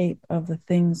around the shape of the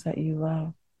things that you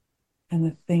love and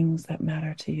the things that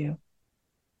matter to you?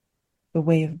 The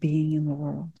way of being in the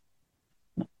world,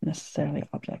 not necessarily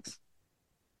objects.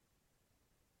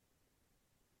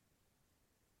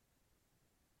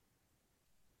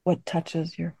 What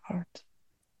touches your heart?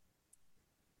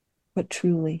 What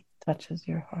truly touches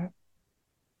your heart?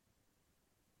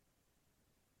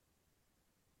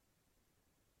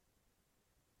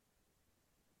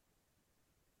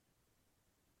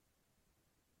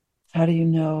 How do you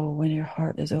know when your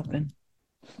heart is open?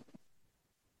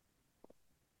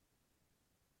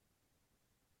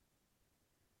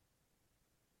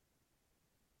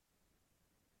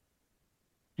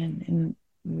 And in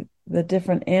the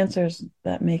different answers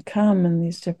that may come in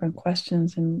these different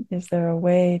questions, and is there a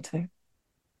way to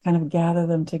kind of gather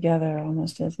them together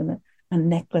almost as a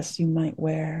necklace you might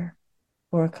wear,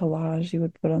 or a collage you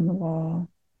would put on the wall,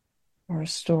 or a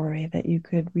story that you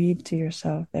could read to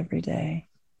yourself every day?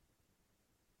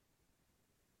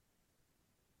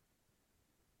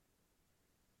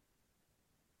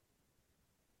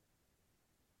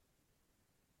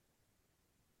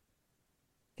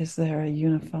 Is there a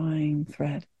unifying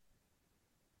thread?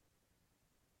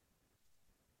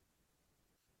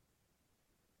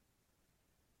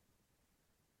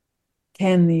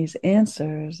 Can these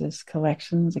answers, these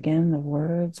collections again of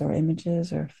words or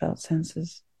images or felt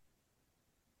senses,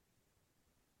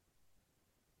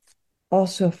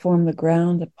 also form the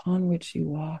ground upon which you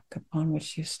walk, upon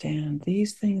which you stand?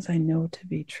 These things I know to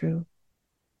be true.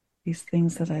 These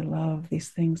things that I love, these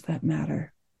things that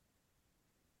matter.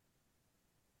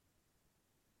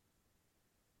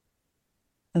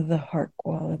 The heart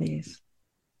qualities,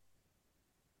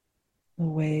 the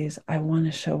ways I want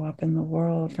to show up in the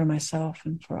world for myself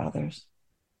and for others.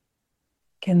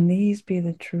 Can these be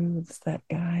the truths that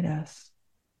guide us,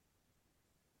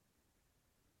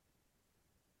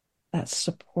 that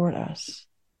support us,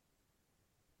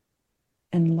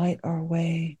 and light our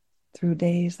way through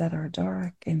days that are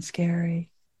dark and scary,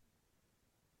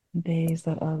 days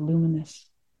that are luminous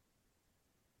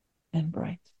and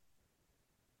bright.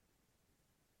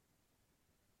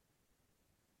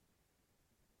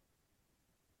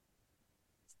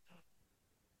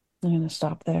 I'm going to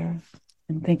stop there.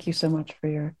 And thank you so much for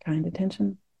your kind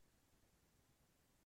attention.